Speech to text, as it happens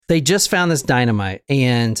they just found this dynamite,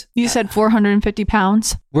 and You said 450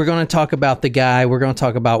 pounds? we're going to talk about the guy. We're going to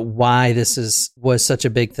talk about why this was such a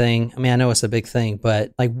big thing. I mean, I know it's a big thing,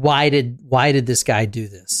 but like, why did this guy do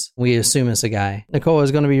this? We assume it's a guy. Nicole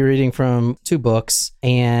is going to be reading from 2 books,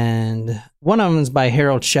 and one of them is by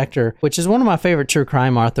Harold Schechter, which is one of my favorite true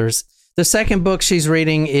crime authors. The second book she's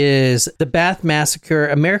reading is The Bath Massacre,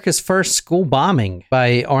 America's First School Bombing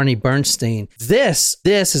by Arnie Bernstein. This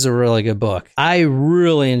is a really good book. I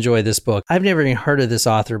really enjoy this book. I've never even heard of this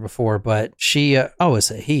author before, but she,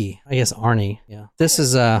 it's a he. I guess Arnie. Yeah. This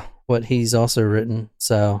is what he's also written.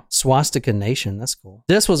 So Swastika Nation, that's cool.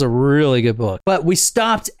 This was a really good book. But we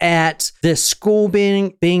stopped at this school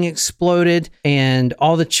being exploded and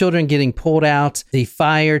all the children getting pulled out. The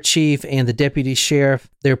fire chief and the deputy sheriff,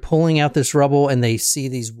 they're pulling out this rubble and they see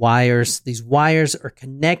these wires. These wires are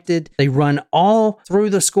connected. They run all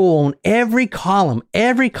through the school on every column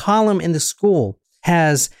in the school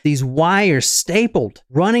has these wires stapled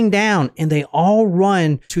running down, and they all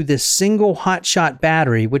run to this single hotshot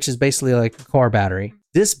battery, which is basically like a car battery.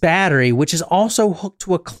 This battery, which is also hooked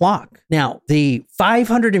to a clock. Now, the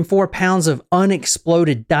 504 pounds of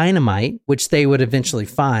unexploded dynamite, which they would eventually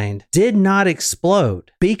find, did not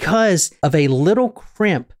explode because of a little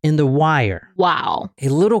crimp in the wire. Wow. A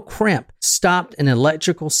little crimp stopped an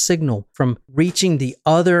electrical signal from reaching the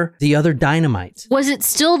other dynamite. Was it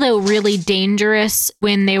still, though, really dangerous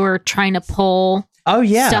when they were trying to pull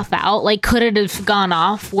stuff out? Like, could it have gone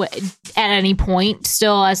off at any point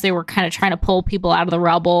still as they were kind of trying to pull people out of the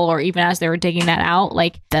rubble, or even as they were digging that out?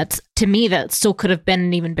 Like, to me, that still could have been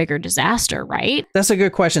an even bigger disaster, right? That's a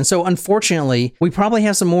good question. So unfortunately, we probably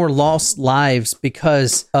have some more lost lives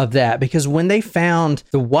because of that. Because when they found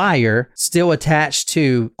the wire still attached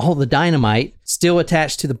to all the dynamite, still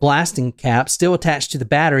attached to the blasting cap, still attached to the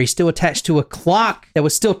battery, still attached to a clock that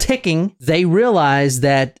was still ticking, they realized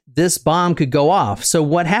that this bomb could go off. So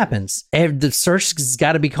what happens? The search has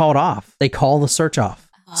got to be called off. They call the search off.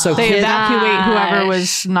 So they evacuate whoever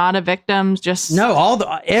was not a victim.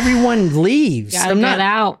 Everyone leaves. Gotta get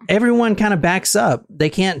out. Everyone kind of backs up. They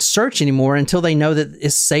can't search anymore until they know that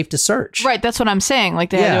it's safe to search. Right. That's what I'm saying.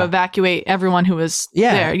 Like, they had to evacuate everyone who was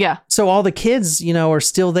there. Yeah. So all the kids, are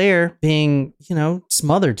still there being,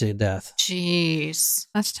 smothered to death. Jeez.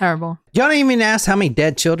 That's terrible. Y'all didn't even ask how many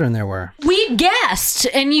dead children there were. We guessed,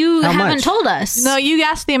 and you haven't told us. No, you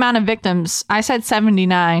asked the amount of victims. I said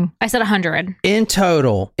 79. I said 100. In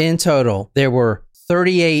total, there were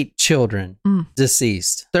 38 children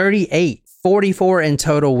deceased. 38. 44 in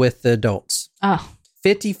total with the adults. Oh.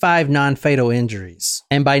 55 non-fatal injuries.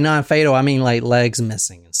 And by non-fatal, I mean like legs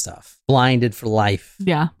missing and stuff. Blinded for life.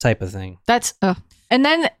 Yeah. Type of thing. That's... And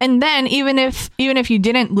then even if you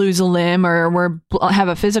didn't lose a limb or have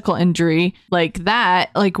a physical injury like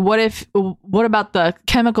that, like what about the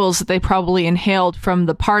chemicals that they probably inhaled from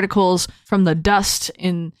the particles from the dust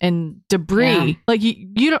and debris? Yeah. Like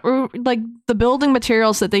you don't, like, the building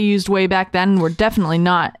materials that they used way back then were definitely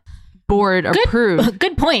not board approved.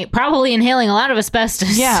 Good point. Probably inhaling a lot of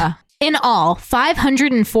asbestos. Yeah. In all,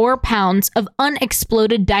 504 pounds of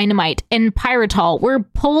unexploded dynamite and pyritol were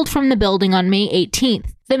pulled from the building on May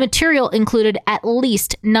 18th. The material included at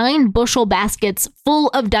least 9 bushel baskets full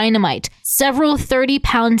of dynamite, several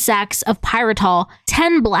 30-pound sacks of pyritol,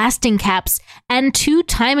 10 blasting caps, and 2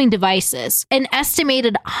 timing devices. An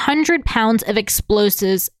estimated 100 pounds of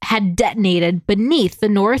explosives had detonated beneath the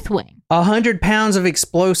north wing. 100 pounds of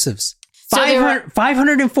explosives. So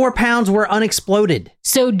 504 pounds were unexploded.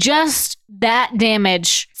 So just that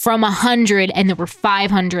damage from 100, and there were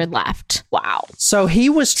 500 left. Wow. So he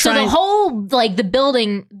was trying... So the whole, like,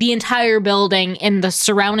 the entire building and the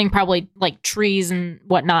surrounding probably, like, trees and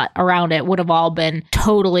whatnot around it would have all been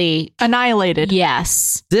totally... annihilated.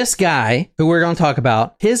 Yes. This guy, who we're going to talk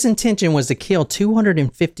about, his intention was to kill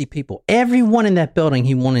 250 people. Everyone in that building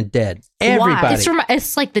he wanted dead. Everybody.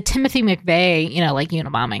 It's like the Timothy McVeigh, like,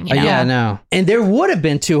 Unabombing, Yeah, I know. And there would have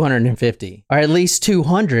been 250, or at least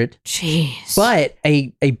 200. Jeez. But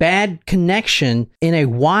a bad connection in a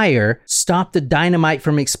wire stopped the dynamite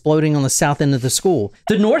from exploding on the south end of the school.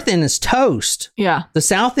 The north end is toast. Yeah. The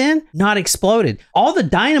south end, not exploded. All the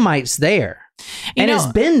dynamite's there. And it's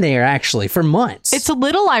been there, actually, for months. It's a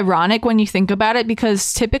little ironic when you think about it,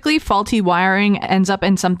 because typically faulty wiring ends up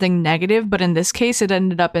in something negative, but in this case, it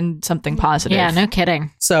ended up in something positive. Yeah, no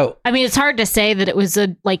kidding. So, I mean, it's hard to say that it was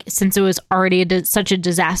since it was already such a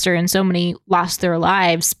disaster and so many lost their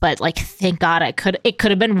lives, but, like, thank God it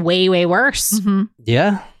could have been way, way worse. Mm-hmm.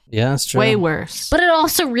 Yeah. Yeah, that's true. Way worse. But it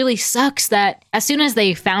also really sucks that as soon as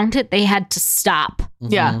they found it, they had to stop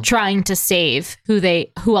Yeah. trying to save who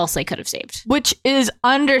else they could have saved. Which is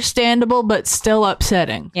understandable, but still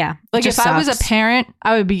upsetting. Yeah. Like if I was a parent,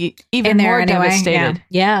 I would be even more devastated.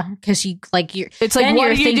 Yeah. Because you're it's like, then what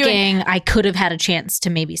you're are you thinking, doing? I could have had a chance to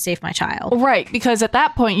maybe save my child. Right. Because at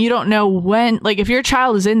that point, you don't know when, like if your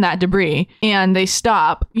child is in that debris and they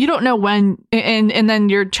stop, you don't know when, and then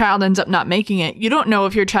your child ends up not making it. You don't know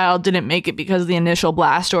if your child didn't make it because of the initial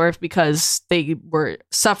blast or if because they were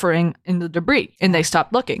suffering in the debris and they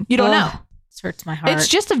stopped looking. You don't know. This hurts my heart. It's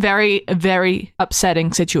just a very, very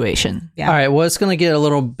upsetting situation. Yeah. All right, well, it's going to get a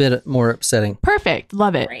little bit more upsetting. Perfect.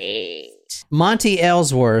 Love it. Great. Monty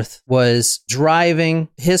Ellsworth was driving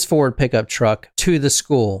his Ford pickup truck to the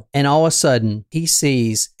school, and all of a sudden, he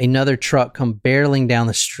sees another truck come barreling down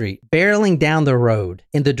the street, barreling down the road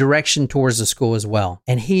in the direction towards the school as well.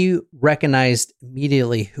 And he recognized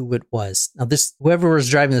immediately who it was. Now, whoever was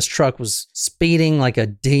driving this truck was speeding like a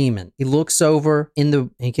demon. He looks over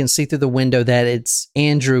he can see through the window that it's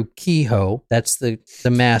Andrew Kehoe. That's the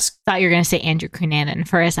mask. Thought you were going to say Andrew Cunanan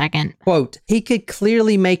for a second. Quote, he could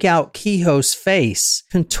clearly make out Kehoe's face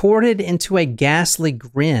contorted into a ghastly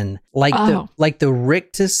grin like the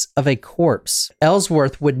rictus of a corpse.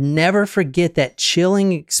 Ellsworth would never forget that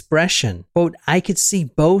chilling expression. Quote, I could see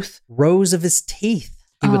both rows of his teeth,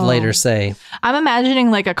 he would later say. I'm imagining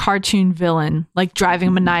like a cartoon villain, like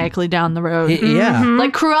driving maniacally down the road. Yeah.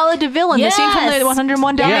 Like Cruella de Vil in the scene from the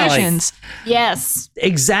 101 Dalmatians. Yes.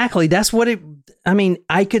 Exactly. That's what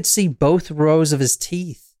I could see both rows of his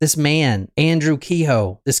teeth. This man, Andrew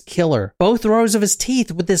Kehoe, this killer, both rows of his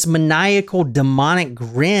teeth with this maniacal, demonic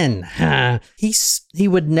grin. He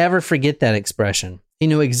would never forget that expression. He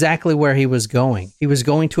knew exactly where he was going. He was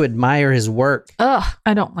going to admire his work. Ugh,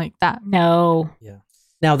 I don't like that. No. Yeah.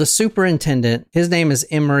 Now, the superintendent, his name is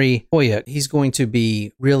Emery Hoyuk. He's going to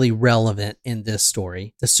be really relevant in this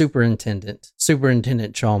story. The Superintendent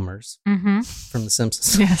Chalmers from The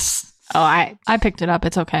Simpsons. Yes. Oh, I picked it up.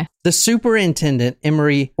 It's okay. The superintendent,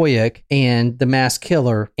 Emery Hoyuk, and the mass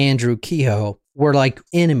killer, Andrew Kehoe, were like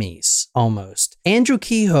enemies almost. Andrew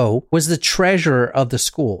Kehoe was the treasurer of the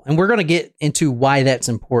school, and we're going to get into why that's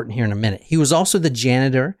important here in a minute. He was also the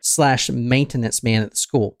janitor / maintenance man at the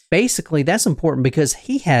school. Basically, that's important because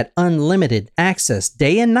he had unlimited access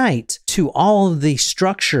day and night to all of the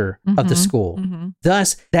structure of the school.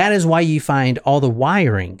 Thus, that is why you find all the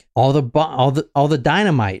wiring, all the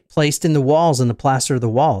dynamite placed in the walls and the plaster of the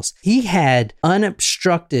walls. He had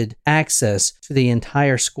unobstructed access to the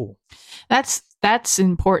entire school. That's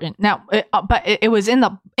important. Now, but it was in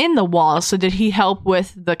the walls. So did he help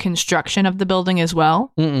with the construction of the building as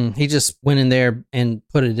well? He just went in there and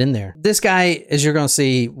put it in there. This guy, as you're going to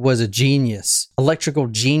see, was a genius, electrical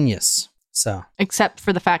genius. So, except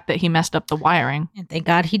for the fact that he messed up the wiring. And thank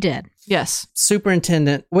God he did. Yes.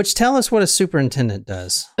 Superintendent, which tell us what a superintendent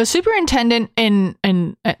does. A superintendent in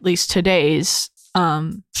at least today's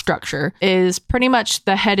structure is pretty much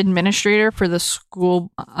the head administrator for the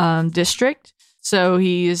school district. So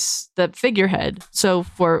he's the figurehead. So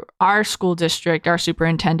for our school district, our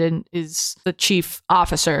superintendent is the chief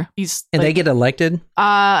officer. They get elected?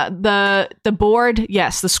 The board,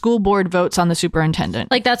 yes, the school board votes on the superintendent.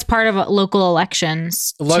 Like that's part of local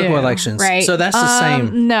elections. Local elections, right? So that's the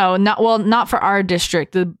same. No, not for our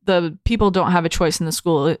district. The people don't have a choice in the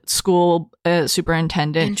school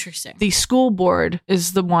superintendent. Interesting. The school board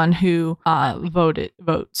is the one who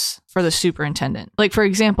votes for the superintendent. Like, for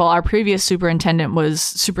example, our previous superintendent was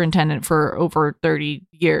superintendent for over 30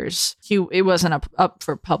 years. It wasn't up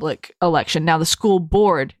for public election. Now the school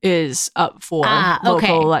board is up for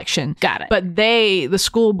local election. Got it. But the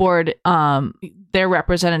school board, they're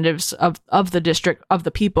representatives of the district, of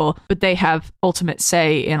the people, but they have ultimate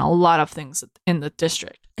say in a lot of things in the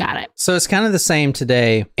district. Got it. So it's kind of the same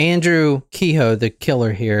today. Andrew Kehoe, the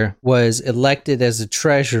killer here, was elected as a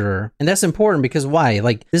treasurer. And that's important because why?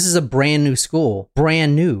 Like, this is a brand new school,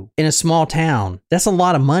 brand new in a small town. That's a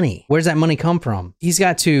lot of money. Where's that money come from? He's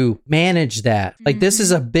got to manage that. Like, this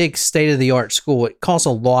is a big state-of-the-art school. It costs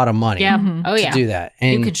a lot of money to do that.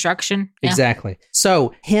 And new construction. Exactly.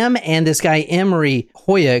 So him and this guy, Emery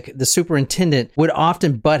Hoyuk, the superintendent, would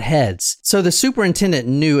often butt heads. So the superintendent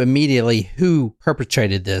knew immediately who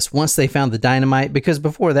perpetrated this once they found the dynamite, because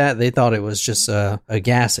before that they thought it was just a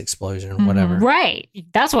gas explosion or whatever. Right.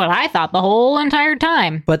 That's what I thought the whole entire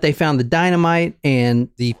time. But they found the dynamite and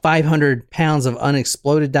the 500 pounds of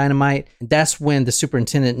unexploded dynamite. That's when the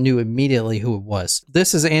superintendent knew immediately who it was.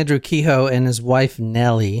 This is Andrew Kehoe and his wife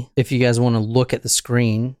Nellie. If you guys want to look at the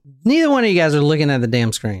screen. Neither one of you guys are looking at the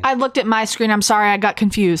damn screen. I looked at my screen. I'm sorry, I got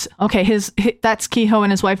confused. Okay, that's Kehoe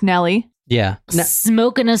and his wife Nellie. Yeah. Now,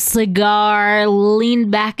 smoking a cigar,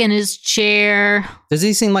 leaned back in his chair. does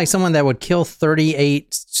he seem like someone that would kill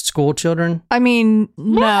 38 school children? I mean,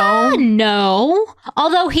 no. No.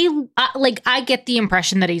 Although I get the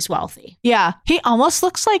impression that he's wealthy. Yeah, he almost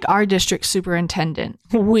looks like our district superintendent.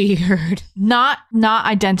 Weird. Not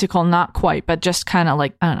identical, not quite, but just kind of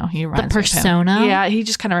like, I don't know, he reminds The me of him. persona? Yeah, he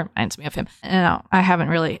just kind of reminds me of him. And I haven't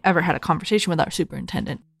really ever had a conversation with our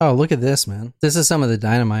superintendent. Oh, look at this, man. This is some of the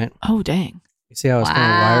dynamite. Oh, dang. You see how it's kind of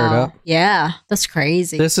wired up? Yeah, that's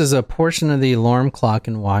crazy. This is a portion of the alarm clock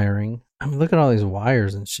and wiring. I mean, look at all these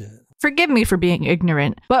wires and shit. Forgive me for being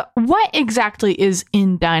ignorant, but what exactly is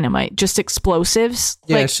in dynamite? Just explosives?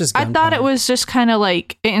 Yeah, like, it's just I thought gunpowder. it was just kind of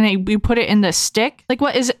like, and we put it in the stick. Like,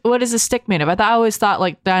 what is the stick made of? I always thought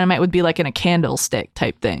like dynamite would be like in a candlestick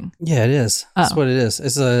type thing. Yeah, it is. That's what it is.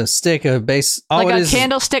 It's a stick of base. Like a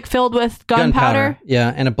candlestick filled with gunpowder?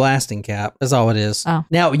 Yeah, and a blasting cap. That's all it is. Oh.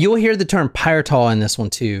 Now, you'll hear the term pyritol in this one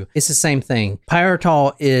too. It's the same thing.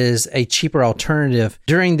 Pyritol is a cheaper alternative.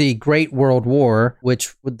 During the Great World War,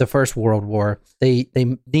 which the First World War, they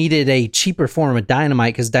needed a cheaper form of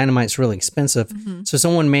dynamite because dynamite's really expensive. Mm-hmm. So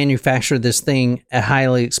someone manufactured this thing, a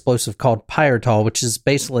highly explosive called pyritol, which is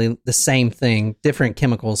basically the same thing, different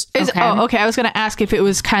chemicals. Okay. I was going to ask if it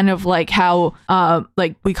was kind of like how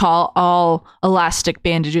like we call all elastic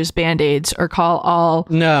bandages Band-Aids or call all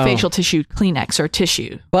facial tissue Kleenex or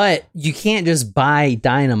tissue. But you can't just buy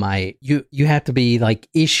dynamite. You have to be like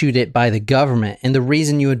issued it by the government. And the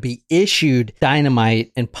reason you would be issued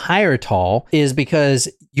dynamite and pyritol is because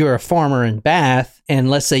you're a farmer in Bath, and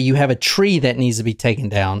let's say you have a tree that needs to be taken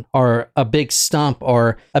down, or a big stump,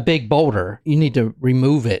 or a big boulder. You need to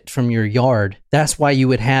remove it from your yard. That's why you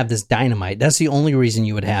would have this dynamite. That's the only reason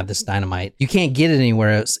you would have this dynamite. You can't get it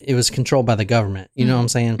anywhere else. It was controlled by the government. You know what I'm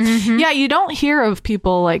saying? Mm-hmm. Yeah, you don't hear of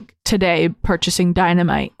people like today purchasing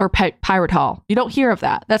dynamite or pyritol. You don't hear of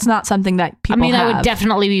that. That's not something that people have. I would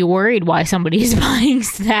definitely be worried why somebody's buying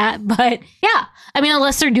that. But yeah, I mean,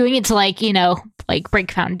 unless they're doing it to like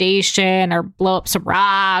break foundation or blow up some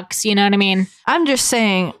rocks. You know what I mean? I'm just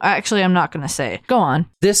saying, actually, I'm not going to say. Go on.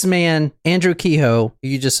 This man, Andrew Kehoe, who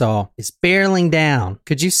you just saw, is barreling down.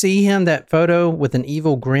 Could you see him, that photo with an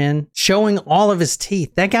evil grin, showing all of his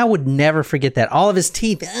teeth? That guy would never forget that. All of his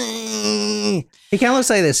teeth. He kind of looks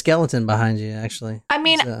like the skeleton behind you, actually. I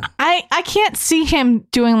mean, I can't see him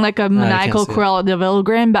doing like a maniacal Cruella de Vil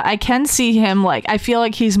grin, but I can see him like, I feel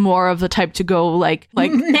like he's more of the type to go like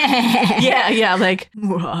yeah, like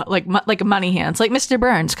a money hands, like Mr.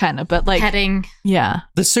 Burns kind of, but like Petting. Yeah.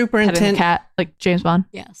 The superintendent, cat, like James Bond.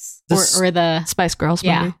 Yes. Or the Spice Girls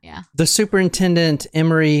movie. Yeah. The superintendent,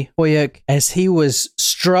 Emery Hoyuk, as he was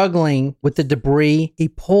struggling with the debris, he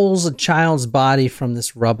pulls a child's body from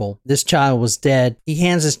this rubble. This child was dead. He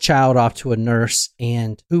hands his child off to a nurse,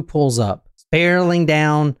 and who pulls up? Barreling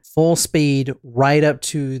down full speed right up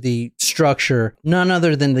to the structure, none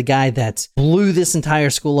other than the guy that blew this entire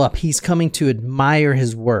school up. He's coming to admire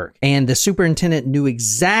his work. And the superintendent knew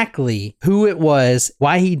exactly who it was,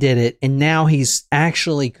 why he did it, and now he's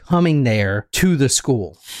actually coming there to the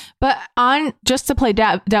school. But just to play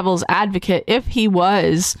devil's advocate, if he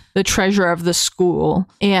was the treasurer of the school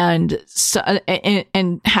and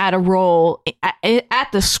had a role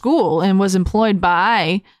at the school and was employed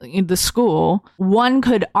by the school, one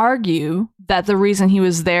could argue that the reason he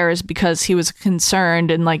was there is because he was concerned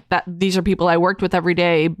and like that these are people I worked with every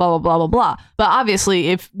day, blah, blah, blah, blah, blah. But obviously,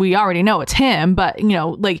 if we already know it's him, but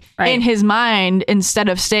in his mind, instead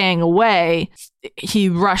of staying away, he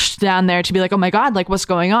rushed down there to be like, oh my God, like what's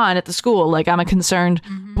going on at the school? Like I'm a concerned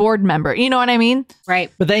board member. You know what I mean?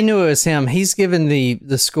 Right. But they knew it was him. He's given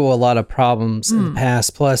the school a lot of problems in the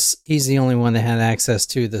past. Plus, he's the only one that had access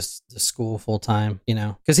to the school full time,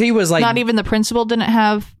 because he was like, not even the principal didn't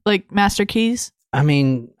have like master keys. I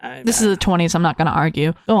mean, this is the 20s. I'm not going to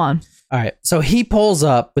argue. Go on. All right. So he pulls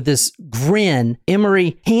up with this grin.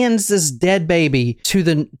 Emery hands this dead baby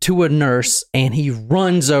to a nurse, and he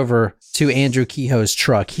runs over to Andrew Kehoe's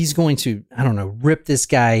truck. He's going to, rip this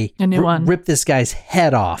guy, rip this guy's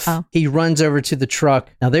head off. Oh. He runs over to the truck.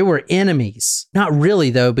 Now they were enemies. Not really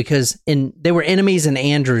though, because they were enemies in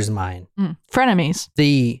Andrew's mind. Frenemies.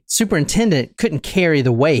 The superintendent couldn't carry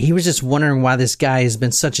the weight. He was just wondering why this guy has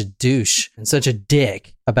been such a douche and such a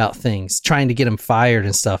dick about things, trying to get him fired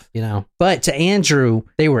and stuff, But to Andrew,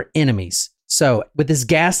 they were enemies. So with this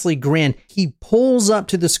ghastly grin, he pulls up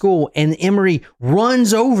to the school and Emery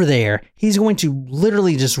runs over there. He's going to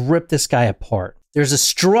literally just rip this guy apart. There's a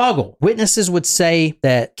struggle. Witnesses would say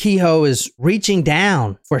that Kehoe is reaching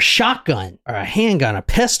down for a shotgun or a handgun, a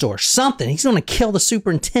pistol or something. He's going to kill the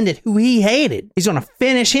superintendent who he hated. He's going to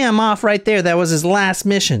finish him off right there. That was his last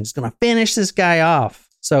mission. He's going to finish this guy off.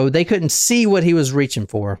 So they couldn't see what he was reaching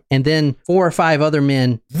for. And then 4 or 5 other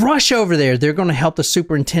men rush over there. They're going to help the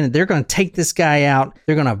superintendent. They're going to take this guy out.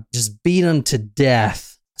 They're going to just beat him to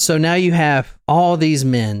death. So now you have all these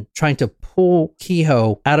men trying to pull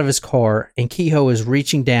Kehoe out of his car, and Kehoe is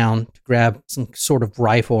reaching down to grab some sort of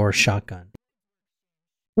rifle or shotgun.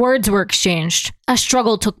 Words were exchanged. A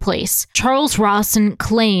struggle took place. Charles Rawson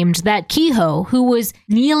claimed that Kehoe, who was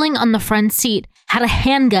kneeling on the front seat, had a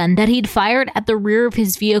handgun that he'd fired at the rear of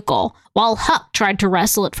his vehicle, while Huck tried to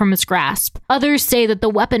wrestle it from his grasp. Others say that the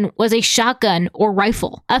weapon was a shotgun or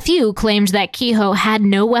rifle. A few claimed that Kehoe had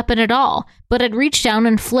no weapon at all, but had reached down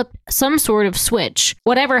and flipped some sort of switch.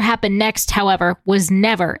 Whatever happened next, however, was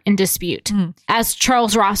never in dispute. As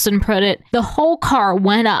Charles Rawson put it, the whole car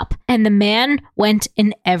went up, and the man went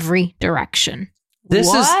in every direction.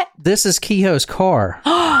 This is Kehoe's car.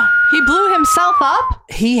 He blew himself up?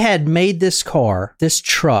 He had made this car, this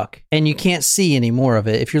truck, and you can't see any more of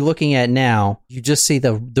it. If you're looking at it now, you just see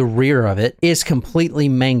the rear of it is completely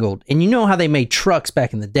mangled. And you know how they made trucks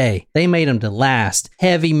back in the day. They made them to last.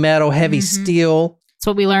 Heavy metal, heavy steel. That's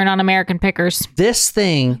what we learn on American Pickers. This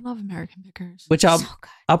thing, I love American Pickers. which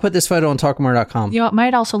I'll put this photo on talkmore.com. You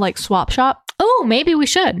might also like Swap Shop. Oh, maybe we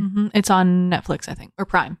should. It's on Netflix, I think, or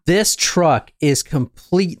Prime. This truck is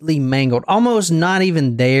completely mangled, almost not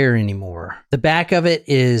even there anymore. The back of it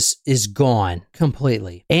is gone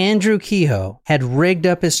completely. Andrew Kehoe had rigged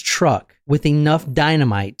up his truck with enough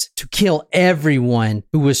dynamite to kill everyone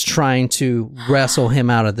who was trying to wrestle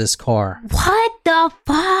him out of this car. What the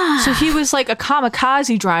fuck? So he was like a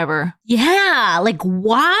kamikaze driver. Yeah, like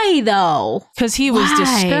why though? Because he was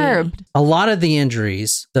disturbed. A lot of the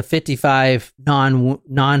injuries, the 55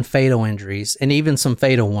 non-fatal injuries, and even some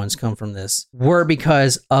fatal ones come from this, were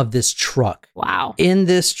because of this truck. Wow. In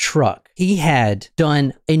this truck, he had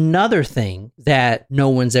done another thing that no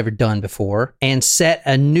one's ever done before and set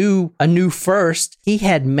a new first. He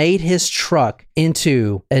had made his truck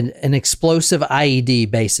into an explosive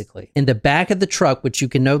IED, basically. In the back of the truck, which you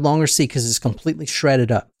can no longer see because it's completely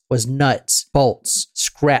shredded up, was nuts, bolts,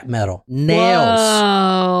 scrap metal, nails,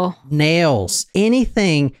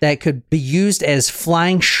 anything that could be used as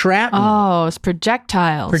flying shrapnel. Oh, it's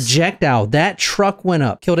projectile. That truck went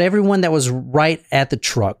up, killed everyone that was right at the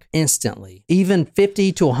truck instantly. Even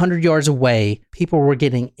 50 to 100 yards away, people were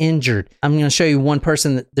getting injured. I'm going to show you one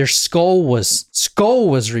person that their skull was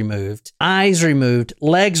removed, eyes removed,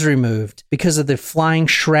 legs removed because of the flying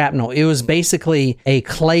shrapnel. It was basically a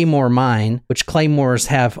claymore mine, which claymores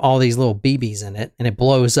have all these little BBs in it, and it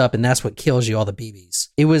blows up, and that's what kills you, all the BBs.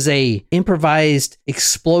 It was a improvised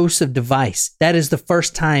explosive device. That is the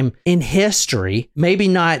first time in history, maybe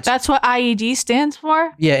not. That's what IED stands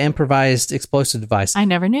for? Yeah, improvised explosive device. I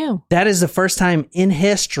never knew. That is the first time in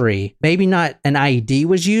history, maybe not an IED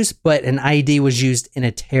was used, but an IED was used in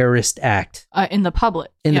a terrorist act. In the public.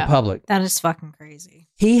 The public. That is fucking crazy.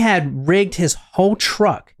 He had rigged his whole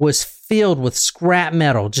truck, was filled with scrap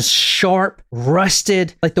metal, just sharp,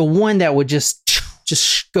 rusted, like the one that would just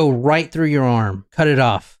go right through your arm, cut it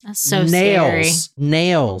off. That's so scary.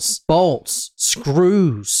 Nails, bolts,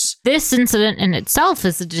 screws. This incident in itself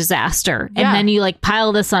is a disaster. And then you like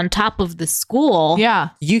pile this on top of the school. Yeah.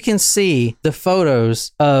 You can see the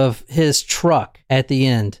photos of his truck at the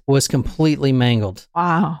end was completely mangled.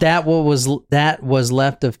 Wow. That was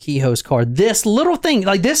left of Kehoe's car. This little thing,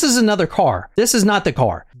 like this is another car. This is not the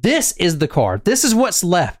car. This is the car. This is what's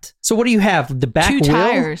left. So what do you have? The back wheel?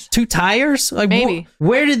 Tires. 2 tires? Like maybe.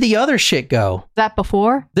 Where did the other shit go? That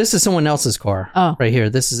before? This is someone else's car. Oh. Right here.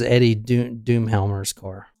 This is Eddie Doomhelmer's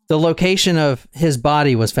car. The location of his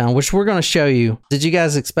body was found, which we're going to show you. Did you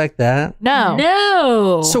guys expect that?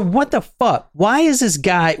 No. So what the fuck? Why is this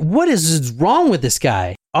guy? What is wrong with this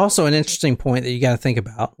guy? Also, an interesting point that you got to think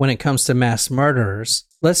about when it comes to mass murderers.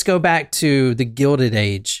 Let's go back to the Gilded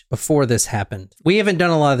Age before this happened. We haven't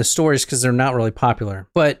done a lot of the stories because they're not really popular.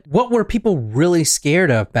 But what were people really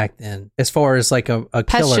scared of back then as far as like a killer?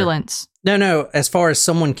 Pestilence. No, as far as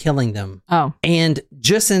someone killing them. Oh. And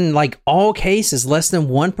just in like all cases, less than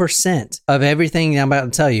 1% of everything I'm about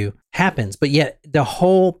to tell you happens, but yet the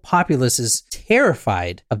whole populace is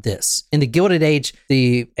terrified of this. In the Gilded Age,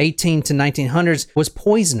 the 18 to 1900s was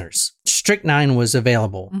poisoners. Strychnine was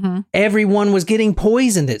available. Everyone was getting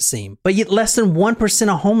poisoned, it seemed, but yet less than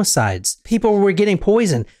 1% of homicides. People were getting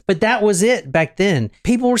poisoned, but that was it back then.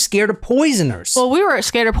 People were scared of poisoners. Well, we were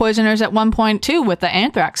scared of poisoners at one point too with the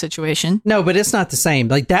anthrax situation. No, but it's not the same.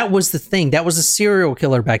 Like, that was the thing. That was a serial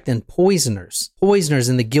killer back then. Poisoners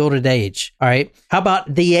in the Gilded Age. All right. How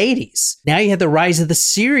about the 80s? Now you have the rise of the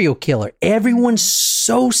serial killer. Everyone's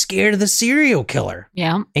so scared of the serial killer.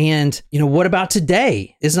 Yeah. And, what about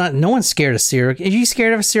today? No one's scared of serial. Are you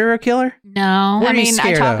scared of a serial killer? No. What I are you mean, I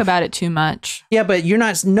scared talk of? about it too much. Yeah, but you're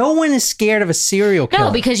not. No one is scared of a serial killer.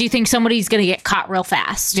 No, because you think somebody's going to get caught real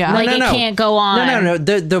fast. Yeah. Like, No. it can't go on. No.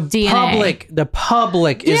 The DNA.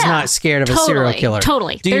 public is Yeah, not scared of a serial killer.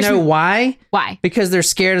 Totally. Do you know why? Why? Because they're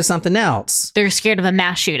scared of something else. They're scared of a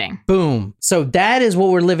mass shooting. Boom. So that is what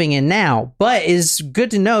we're living in now. But it's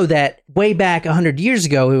good to know that way back 100 years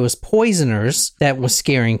ago, it was poisoners that was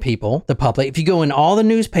scaring people, the public. If you go in all the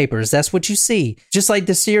newspapers, that's what you see. Just like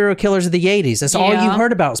the serial killers of the 80s. That's all you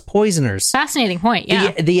heard about is poisoners. Fascinating point.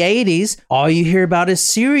 Yeah. The 80s, all you hear about is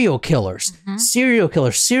serial killers. Serial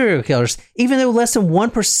killers. Even though less than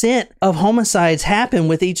 1% of homicides happen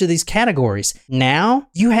with each of these categories. Now,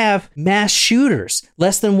 you have mass shooters.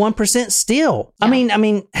 Less than 1% still. Yeah. I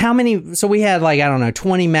mean, how many? So we had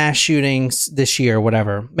 20 mass shootings this year or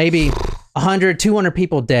whatever. Maybe 100, 200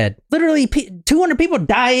 people dead. Literally, 200 people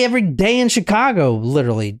die every day in Chicago,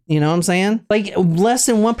 literally. You know what I'm saying? Like, less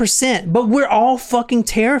than 1%. But we're all fucking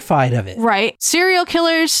terrified of it. Right. Serial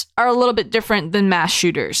killers are a little bit different than mass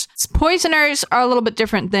shooters. Poisoners are a little bit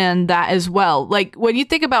different than that as well. Like, when you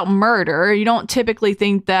think about murder, you don't typically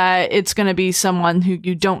think that it's going to be someone who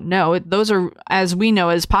you don't know. Those are, as we know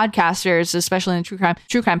as podcasters, especially in true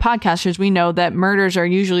crime podcasters, we know that murders are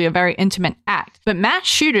usually a very intimate act. But mass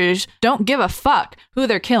shooters don't give a fuck who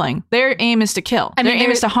they're killing. Their aim is to kill. Their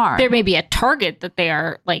aim is to harm. There may be a target that they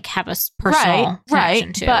are have a personal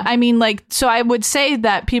connection to. But I mean, so I would say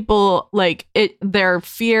that people their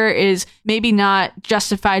fear is maybe not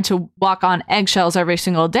justified to walk on eggshells every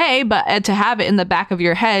single day, but to have it in the back of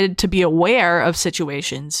your head to be aware of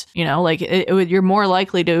situations. You're more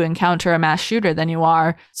likely to encounter a mass shooter than you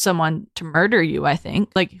are someone to murder you. I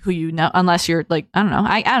think, who you know, unless you're I don't know.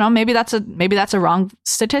 I don't know. Maybe that's a wrong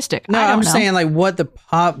statistic. No, I'm saying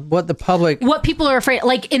what people are afraid.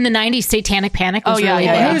 Like in the 90s, Satanic Panic was really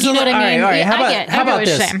yeah. big. You know what I mean? All right. How about what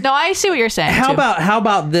this? you're saying. No, I see what you're saying. How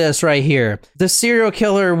about this right here? The serial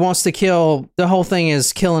killer wants to kill. The whole thing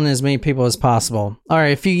is killing as many people as possible. All right.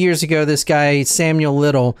 A few years ago, this guy Samuel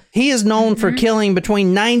Little, he is known for killing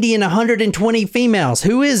between 90 and 120 females.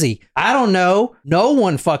 Who is he? I don't know. No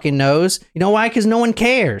one fucking knows. You know why? Because no one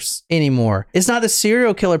cares anymore. It's not the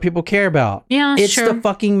serial killer people care about. Yeah, it's sure. the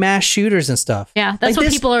fucking mass shooters and stuff. Yeah, that's what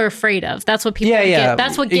people are afraid of. That's what people get.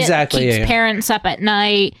 That's what keeps parents up at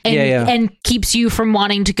night and keeps you from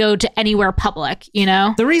wanting to go to anywhere public,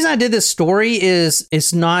 The reason I did this story is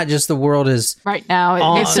it's not just the world is right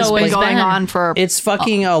now. It's been going on for. It's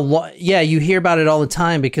fucking a lot. Yeah, you hear about it all the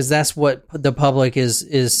time because that's what the public is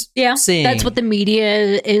seeing. That's what the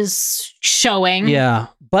media is showing. Yeah.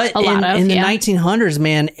 But in the 1900s,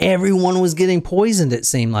 man, everyone was getting poisoned, it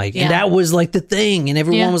seemed like. And that was the thing. And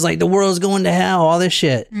everyone was like, the world's going to hell, all this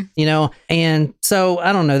shit, And so,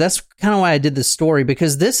 I don't know. That's kind of why I did this story,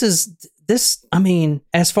 because this, I mean,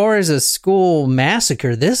 as far as a school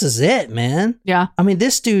massacre, this is it, man. Yeah. I mean,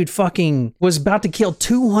 this dude fucking was about to kill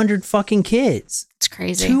 200 fucking kids. It's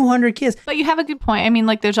crazy. 200 kids. But you have a good point. I mean,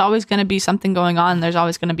 there's always going to be something going on. There's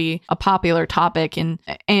always going to be a popular topic.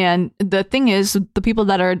 And the thing is, the people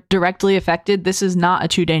that are directly affected, this is not a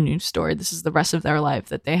 2-day news story. This is the rest of their life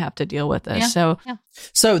that they have to deal with this. Yeah.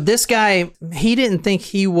 So this guy, he didn't think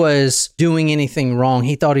he was doing anything wrong.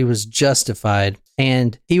 He thought he was justified.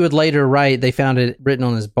 And he would later write, they found it written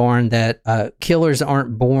on his barn that killers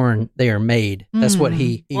aren't born, they are made. That's what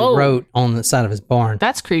he wrote on the side of his barn.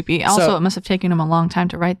 That's creepy. Also, it must have taken him a long time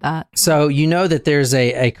to write that. So that there's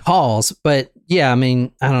a cause, but yeah, I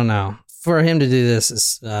mean, I don't know. For him to do this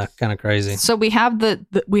is kind of crazy. So we have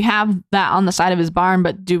we have that on the side of his barn,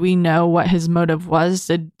 but do we know what his motive was?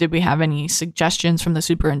 Did we have any suggestions from the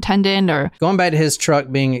superintendent or going back to his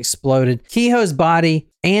truck being exploded? Kehoe's body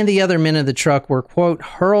and the other men of the truck were, quote,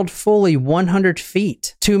 hurled fully 100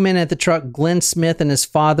 feet. 2 men at the truck, Glenn Smith and his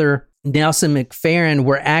father, Nelson McFerrin,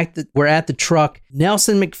 were at the truck.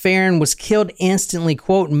 Nelson McFerrin was killed instantly,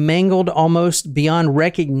 quote, mangled almost beyond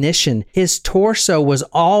recognition. His torso was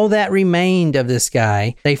all that remained of this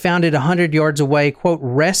guy. They found it 100 yards away, quote,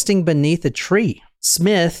 resting beneath a tree.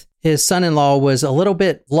 Smith, his son-in-law was a little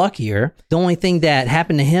bit luckier. The only thing that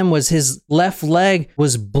happened to him was his left leg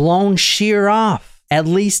was blown sheer off. At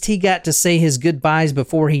least he got to say his goodbyes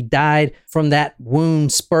before he died from that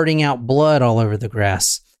wound spurting out blood all over the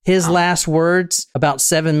grass. His last words about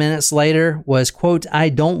 7 minutes later was, quote, "I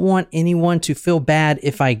don't want anyone to feel bad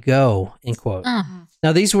if I go," end quote.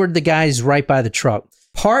 Now, these were the guys right by the truck.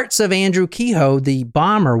 Parts of Andrew Kehoe, the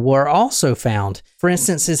bomber, were also found. For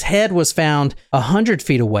instance, his head was found 100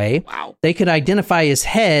 feet away. Wow. They could identify his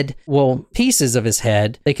head, well, pieces of his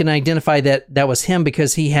head. They can identify that was him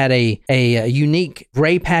because he had a unique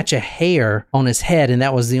gray patch of hair on his head, and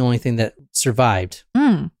that was the only thing that survived.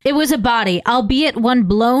 It was a body, albeit one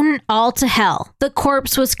blown all to hell. The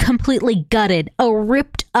corpse was completely gutted, a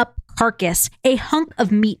ripped up carcass, a hunk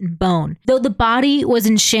of meat and bone. Though the body was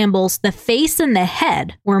in shambles, the face and the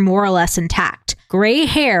head were more or less intact. Gray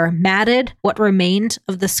hair matted what remained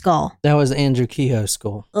of the skull. That was Andrew Kehoe's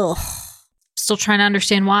skull. Ugh. Still trying to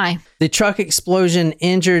understand why. The truck explosion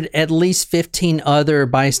injured at least 15 other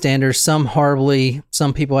bystanders, some horribly,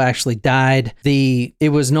 some people actually died.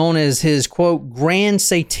 It was known as his, quote, grand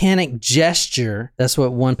satanic gesture, that's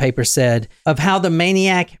what one paper said, of how the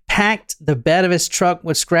maniac packed the bed of his truck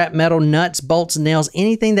with scrap metal, nuts, bolts, nails,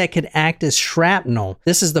 anything that could act as shrapnel.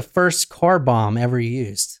 This is the first car bomb ever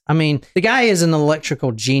used. I mean, the guy is an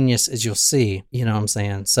electrical genius, as you'll see. You know what I'm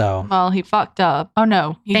saying? So, Well, he fucked up. Oh,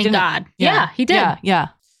 no. He Thank didn't. God. Yeah, he did. Yeah.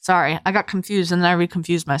 Sorry. I got confused and then I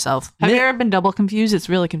re-confused myself. Have you ever been double confused? It's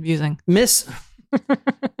really confusing. Miss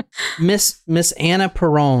Anna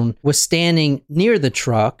Perron was standing near the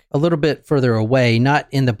truck, a little bit further away, not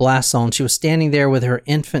in the blast zone. She was standing there with her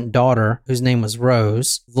infant daughter, whose name was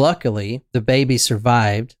Rose. Luckily, the baby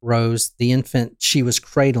survived. Rose, the infant she was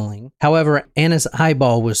cradling. However, Anna's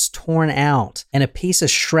eyeball was torn out, and a piece of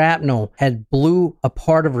shrapnel had blew a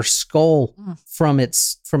part of her skull from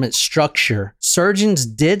its structure. Surgeons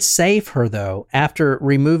did save her, though, after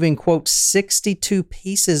removing, quote, 62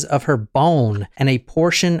 pieces of her bone and a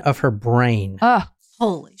portion of her brain.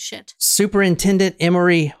 Holy shit. Superintendent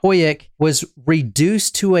Emery Hoyek was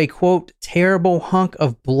reduced to a, quote, terrible hunk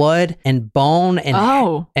of blood and bone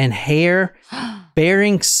and hair,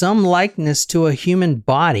 bearing some likeness to a human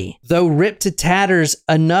body. Though ripped to tatters,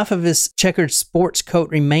 enough of his checkered sports coat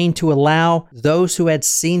remained to allow those who had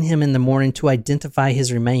seen him in the morning to identify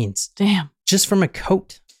his remains. Damn. Just from a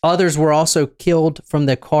coat. Others were also killed from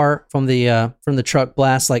the truck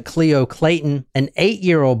blast, like Cleo Clayton, an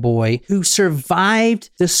 8-year-old boy who survived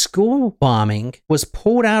the school bombing, was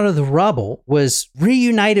pulled out of the rubble, was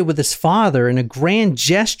reunited with his father in a grand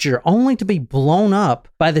gesture, only to be blown up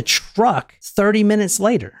by the truck 30 minutes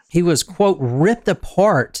later. He was, quote, ripped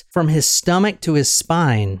apart from his stomach to his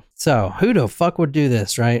spine. So who the fuck would do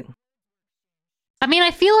this, right? I mean, I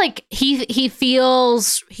feel like he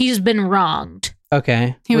feels he's been wronged.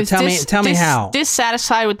 Okay. He Well, was tell me how.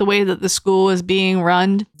 dissatisfied with the way that the school is being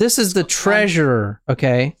run. This is the treasurer,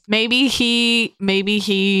 okay? Maybe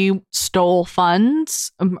he stole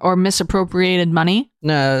funds or misappropriated money.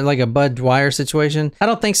 No, like a Bud Dwyer situation? I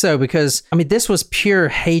don't think so, because, I mean, this was pure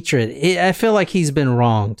hatred. I feel like he's been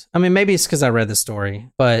wronged. I mean, maybe it's because I read the story,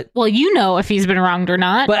 but... Well, you know if he's been wronged or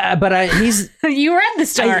not. He's... You read the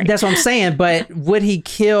story. That's what I'm saying, but would he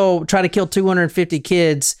try to kill 250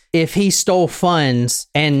 kids if he stole funds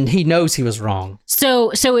and he knows he was wrong?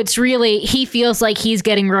 So it's really, he feels like he's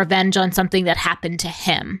getting revenge on something that happened to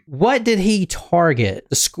him. What did he target?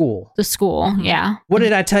 The school. The school, yeah. What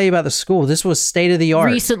did I tell you about the school? This was state of the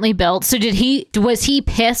art. Recently built. So was he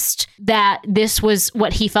pissed that this was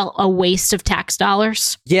what he felt a waste of tax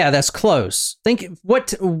dollars? Yeah, that's close. Think,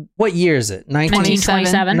 what year is it?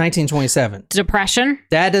 1927. 1927. Depression?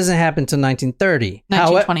 That doesn't happen until 1930.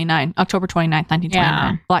 1929. October 29th,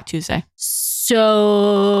 1929. Yeah. Black Tuesday.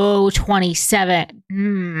 So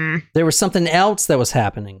 27. There was something else that was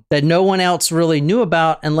happening that no one else really knew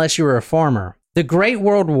about unless you were a farmer. The Great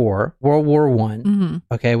World War, World War I,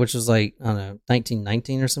 okay, which was like, I don't know,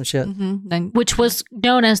 1919 or some shit. Which was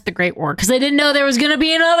known as the Great War, because they didn't know there was going to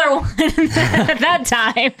be another one at that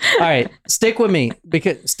time. All right, stick with me.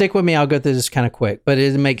 I'll go through this kind of quick, but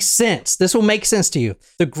it makes sense. This will make sense to you.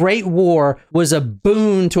 The Great War was a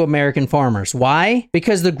boon to American farmers. Why?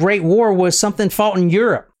 Because the Great War was something fought in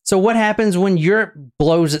Europe. So what happens when Europe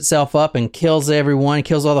blows itself up and kills everyone,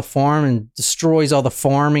 kills all the farm and destroys all the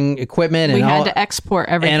farming equipment? We had to export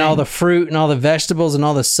everything. And all the fruit and all the vegetables and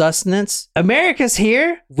all the sustenance. America's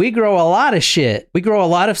here. We grow a lot of shit. We grow a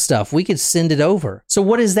lot of stuff. We could send it over. So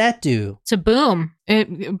what does that do? It's a boom.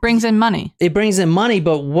 It brings in money. It brings in money,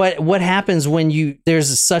 but what happens when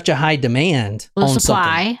there's such a high demand Low on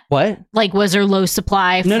supply. something? What? Like, was there low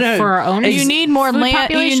supply for our own? You need more food land.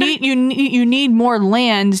 population? You need more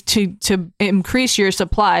land to increase your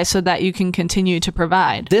supply so that you can continue to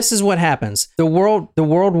provide. This is what happens. The world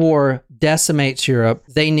war decimates Europe.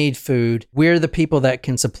 They need food. We're the people that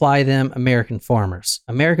can supply them, American farmers.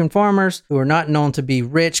 American farmers who are not known to be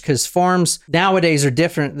rich, because farms nowadays are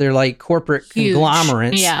different. They're like corporate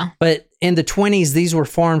conglomerates. Yeah. But in the 20s, these were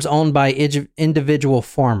farms owned by individual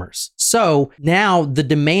farmers. So now the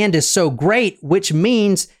demand is so great, which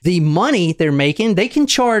means the money they're making, they can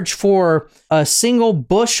charge for a single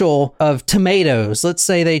bushel of tomatoes. Let's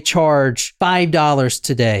say they charge $5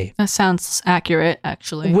 today. That sounds accurate,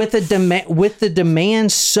 actually. With the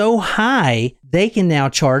demand so high, they can now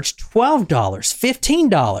charge $12,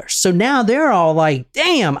 $15. So now they're all like,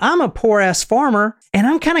 damn, I'm a poor ass farmer and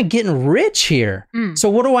I'm kind of getting rich here. So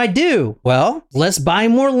what do? Well, let's buy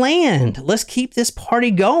more land. Let's keep this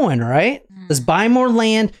party going, right? Let's buy more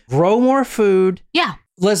land, grow more food. Yeah.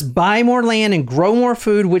 Let's buy more land and grow more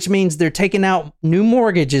food, which means they're taking out new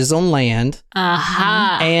mortgages on land.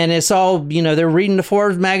 And it's all, they're reading the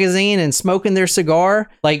Forbes magazine and smoking their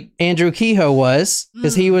cigar like Andrew Kehoe was,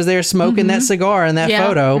 because he was there smoking that cigar in that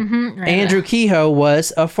photo. Right. Andrew Kehoe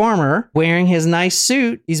was a farmer wearing his nice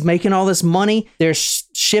suit. He's making all this money. They're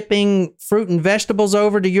shipping fruit and vegetables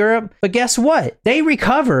over to Europe. But guess what? They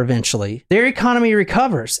recover eventually. Their economy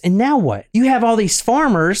recovers. And now what? You have all these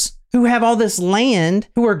farmers who have all this land,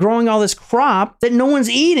 who are growing all this crop that no one's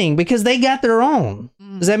eating because they got their own.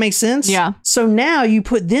 Does that make sense? Yeah. So now you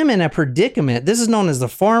put them in a predicament. This is known as the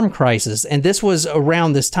farm crisis. And this was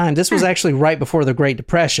around this time. This was actually right before the Great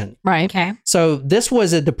Depression. Right. Okay. So this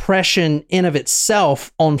was a depression in of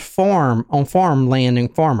itself on farmland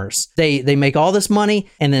and farmers. They make all this money,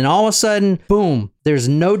 and then all of a sudden, boom, there's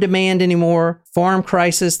no demand anymore. Farm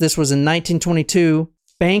crisis. This was in 1922.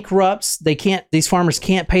 Bankrupts. These farmers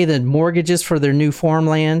can't pay the mortgages for their new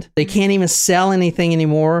farmland. They can't even sell anything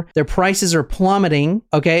anymore. Their prices are plummeting.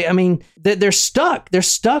 Okay. I mean, they're stuck. They're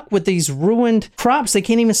stuck with these ruined crops they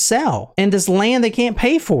can't even sell, and this land they can't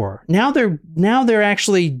pay for. Now they're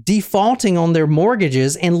actually defaulting on their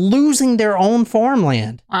mortgages and losing their own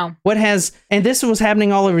farmland. Wow. And this was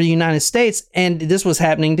happening all over the United States, and this was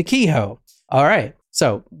happening to Kehoe. All right.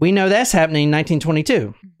 So we know that's happening in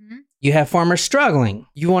 1922. You have farmers struggling.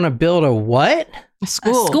 You want to build a what? A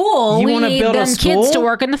school. A school. You We wanna need build a them kids school? to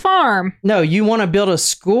work in the farm. No, you want to build a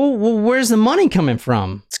school? Well, where's the money coming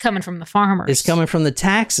from? It's coming from the farmers. It's coming from the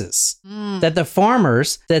taxes.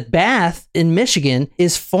 That Bath in Michigan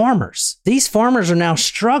is farmers. These farmers are now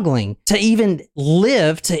struggling to even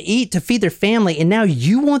live, to eat, to feed their family. And now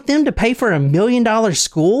you want them to pay for $1 million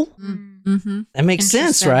school? That makes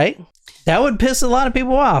sense, Interesting. right? That would piss a lot of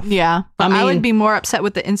people off. Yeah. But I mean- would be more upset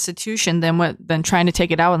with the institution than trying to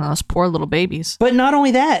take it out on those poor little babies. But not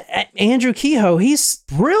only that, Andrew Kehoe, he's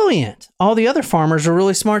brilliant. All the other farmers are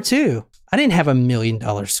really smart too. I didn't have $1 million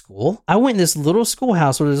school. I went in this little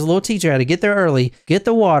schoolhouse where this little teacher had to get there early, get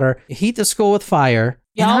the water, heat the school with fire.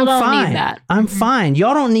 Y'all and I'm don't fine. need that. I'm fine.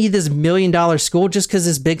 Y'all don't need this $1 million school just because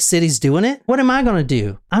this big city's doing it. What am I going to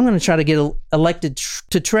do? I'm going to try to get elected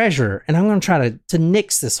to treasurer, and I'm going to try to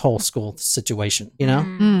nix this whole school situation. You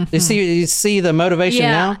see the motivation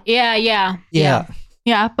now? Yeah.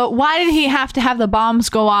 Yeah, but why did he have to have the bombs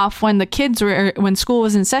go off when when school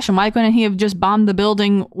was in session? Why couldn't he have just bombed the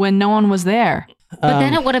building when no one was there? But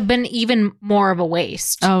then it would have been even more of a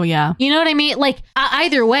waste. Oh yeah. You know what I mean? Like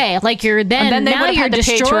either way, like And then they now would've you're had to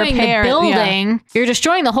pay to destroying repair the it, building. yeah. You're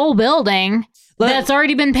destroying the whole building that's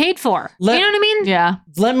already been paid for. You know what I mean? Yeah.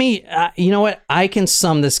 Let me, you know what? I can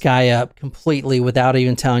sum this guy up completely without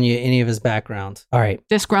even telling you any of his background. All right.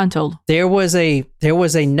 Disgruntled. There was a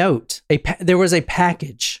note, there was a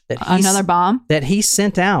package Another bomb? that he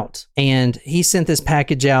sent out, and he sent this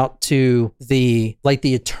package out to the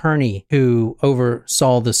attorney who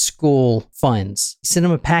oversaw the school funds. He sent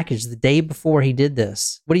him a package the day before he did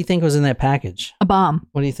this. What do you think was in that package? A bomb.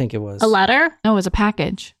 What do you think it was? A letter? No, it was a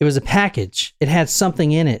package. It was a package. It had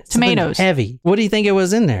something in it. Something Tomatoes. heavy. What do you think it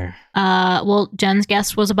was in there? Well, Jen's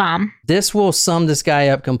guess was a bomb. This will sum this guy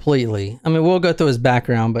up completely. I mean, we'll go through his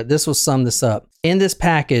background, but this will sum this up. In this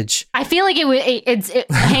package, I feel like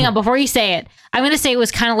hang on, before you say it, I'm going to say it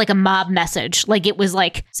was kind of like a mob message. Like it was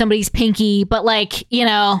like somebody's pinky, but like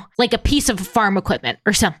a piece of farm equipment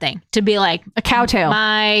or something to be like A cowtail.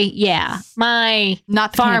 my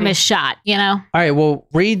Not the farm candy. is shot, all right, well,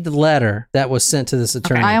 read the letter that was sent to this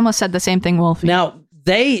attorney. I almost said the same thing, Wolfie. Now,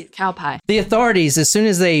 Cow pie. The authorities, as soon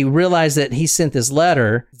as they realized that he sent this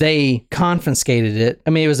letter, they confiscated it. I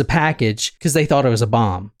mean, it was a package because they thought it was a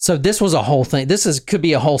bomb. So this was a whole thing. Could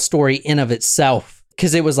be a whole story in of itself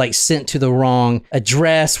because it was like sent to the wrong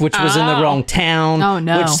address, which was in the wrong town, Oh,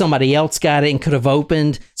 no. which somebody else got it and could have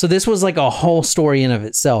opened. So this was like a whole story in of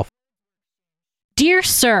itself. Dear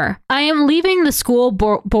Sir, I am leaving the school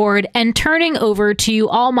board and turning over to you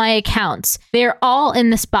all my accounts. They are all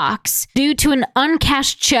in this box. Due to an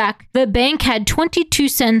uncashed check, the bank had 22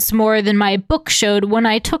 cents more than my book showed when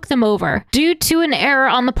I took them over. Due to an error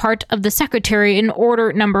on the part of the secretary in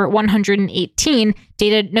order number 118,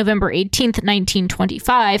 dated November 18th,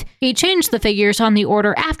 1925, he changed the figures on the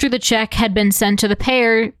order after the check had been sent to the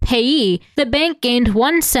payee. The bank gained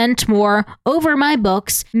 1 cent more over my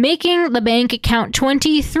books, making the bank account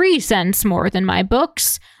 23 cents more than my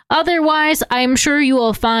books. Otherwise, I'm sure you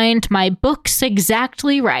will find my books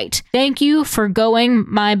exactly right. Thank you for going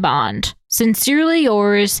my bond. Sincerely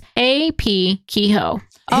yours, A.P. Kehoe.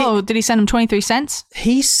 Oh, did he send him 23 cents?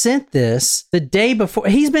 He sent this the day before.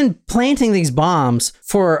 He's been planting these bombs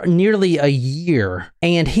for nearly a year.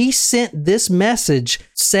 And he sent this message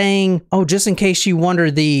saying, oh, just in case you wonder,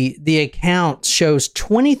 the account shows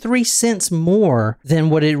 23 cents more than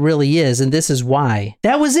what it really is. And this is why.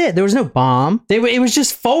 That was it. There was no bomb. It was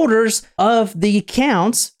just folders of the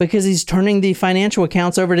accounts because he's turning the financial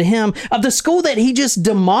accounts over to him of the school that he just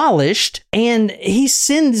demolished. And he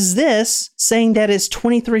sends this saying that it's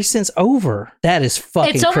 23 cents over. That is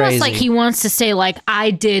fucking crazy. It's almost like he wants to say, like,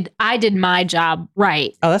 I did my job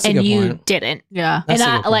right. Oh, that's a good point. And you didn't. Yeah. That's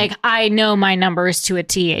and I know my numbers to a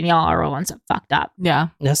T, and y'all are the ones that fucked up. Yeah.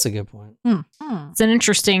 That's a good point. It's an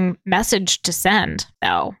interesting message to send,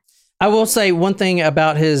 though. I will say one thing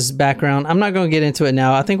about his background. I'm not going to get into it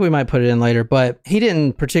now. I think we might put it in later, but he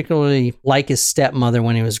didn't particularly like his stepmother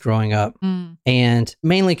when he was growing up. And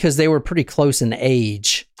mainly because they were pretty close in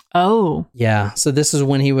age. Oh. Yeah. So this is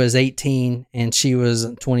when he was 18 and she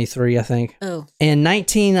was 23, I think. Oh. In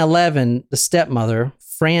 1911, the stepmother,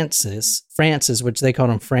 Frances, which they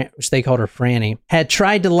called her Franny, had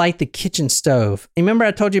tried to light the kitchen stove. Remember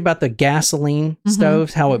I told you about the gasoline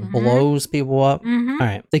stoves, how it blows people up? All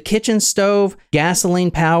right. The kitchen stove,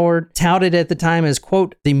 gasoline powered, touted at the time as,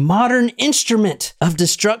 quote, the modern instrument of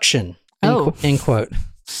destruction, end quote.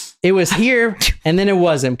 It was here, and then it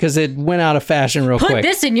wasn't because it went out of fashion real quick. Put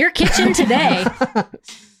this in your kitchen today.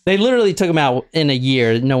 They literally took them out in a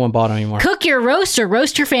year. No one bought them anymore. Cook your roast or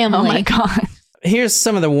roast your family. Oh my God. Here's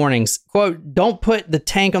some of the warnings. Quote, don't put the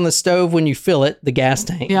tank on the stove when you fill it, the gas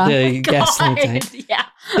tank, the gasoline tank.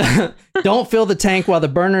 Yeah. Don't fill the tank while the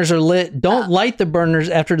burners are lit. Don't light the burners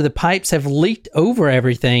after the pipes have leaked over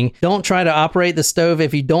everything. Don't try to operate the stove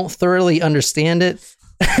if you don't thoroughly understand it.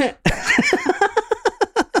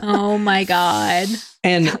 Oh my God.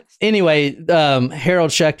 And anyway, Harold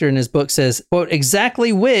Schechter in his book says, quote,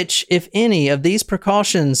 exactly which, if any, of these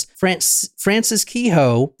precautions Frances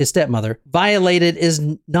Kehoe, his stepmother, violated is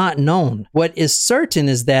not known. What is certain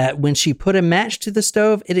is that when she put a match to the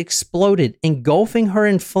stove, it exploded, engulfing her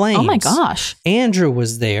in flames. Oh my gosh. Andrew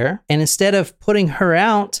was there, and instead of putting her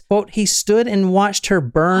out, quote, he stood and watched her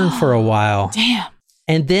burn for a while. Damn.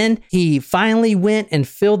 And then he finally went and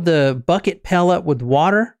filled the bucket pail up with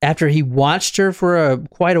water after he watched her for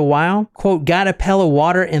quite a while. Quote, got a pail of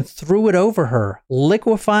water and threw it over her,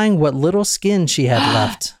 liquefying what little skin she had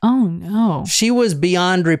left. Oh, no. She was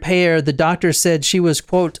beyond repair. The doctor said she was,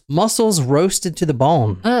 quote, muscles roasted to the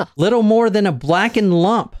bone. Ugh. Little more than a blackened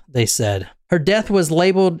lump, they said. Her death was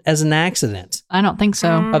labeled as an accident. I don't think so.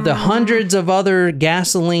 Of the hundreds of other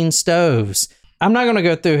gasoline stoves. I'm not going to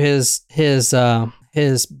go through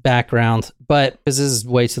his background, but because this is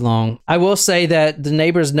way too long. I will say that the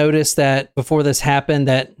neighbors noticed that before this happened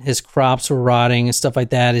that his crops were rotting and stuff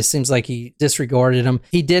like that. It seems like he disregarded them.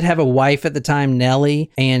 He did have a wife at the time, Nellie,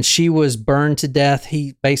 and she was burned to death.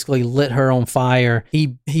 He basically lit her on fire.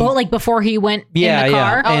 Oh, like before he went in the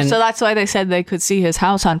car? Oh, so that's why they said they could see his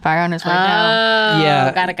house on fire on his way down.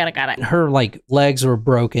 Yeah. Got it. Her like legs were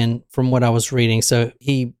broken from what I was reading. So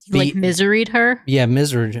he like miseried her? Yeah,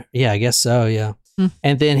 miseried. Yeah, I guess so. Yeah.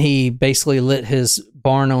 And then he basically lit his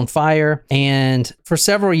barn on fire. And for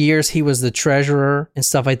several years, he was the treasurer and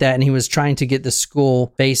stuff like that. And he was trying to get the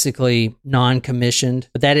school basically non-commissioned,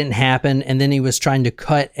 but that didn't happen. And then he was trying to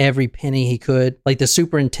cut every penny he could. Like the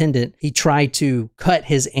superintendent, he tried to cut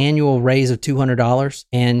his annual raise of $200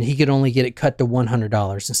 and he could only get it cut to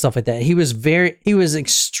 $100 and stuff like that. He was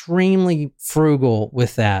extremely frugal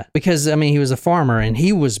with that because, I mean, he was a farmer and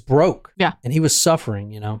he was broke. Yeah. And he was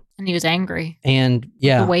suffering, you know. And he was angry. And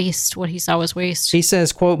yeah. The waste, what he saw was waste. He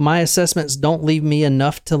says, quote, "My assessments don't leave me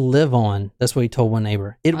enough to live on." That's what he told one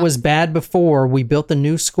neighbor. "It was bad before we built the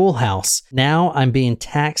new schoolhouse. Now I'm being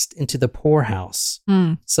taxed into the poorhouse."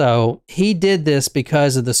 So he did this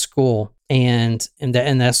because of the school. And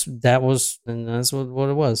that's what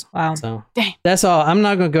it was. Wow. So Dang. That's all. I'm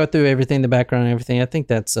not going to go through everything, the background and everything. I think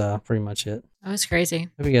that's pretty much it. That was crazy.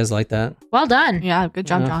 Hope you guys like that. Well done. Yeah, good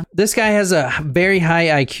job, John. This guy has a very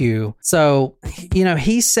high IQ. So,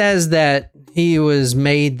 he says that he was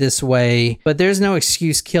made this way, but there's no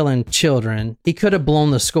excuse killing children. He could have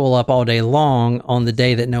blown the school up all day long on the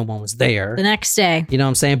day that no one was there. The next day. You know what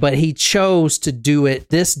I'm saying? But he chose to do it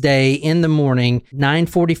this day in the morning.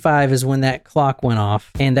 9:45 is when that clock went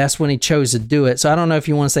off, and that's when he chose to do it. So I don't know if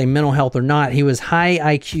you want to say mental health or not. He was high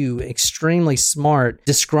IQ, extremely smart,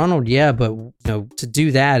 disgruntled, yeah, but to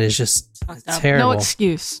do that is just terrible. No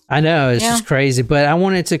excuse. I know, it's just crazy, but I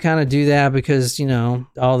wanted to kind of do that because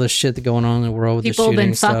all the shit that's going on in the world with People the have been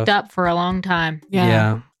shooting stuff. fucked up for a long time.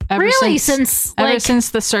 Yeah. Ever Really? ever since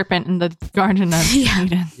the serpent in the Garden of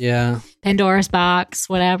Eden. Yeah. Pandora's box,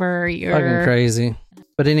 whatever. Fucking crazy.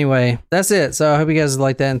 But anyway, that's it. So I hope you guys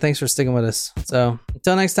like that, and thanks for sticking with us. So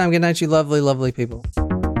until next time, good night, you lovely, lovely people.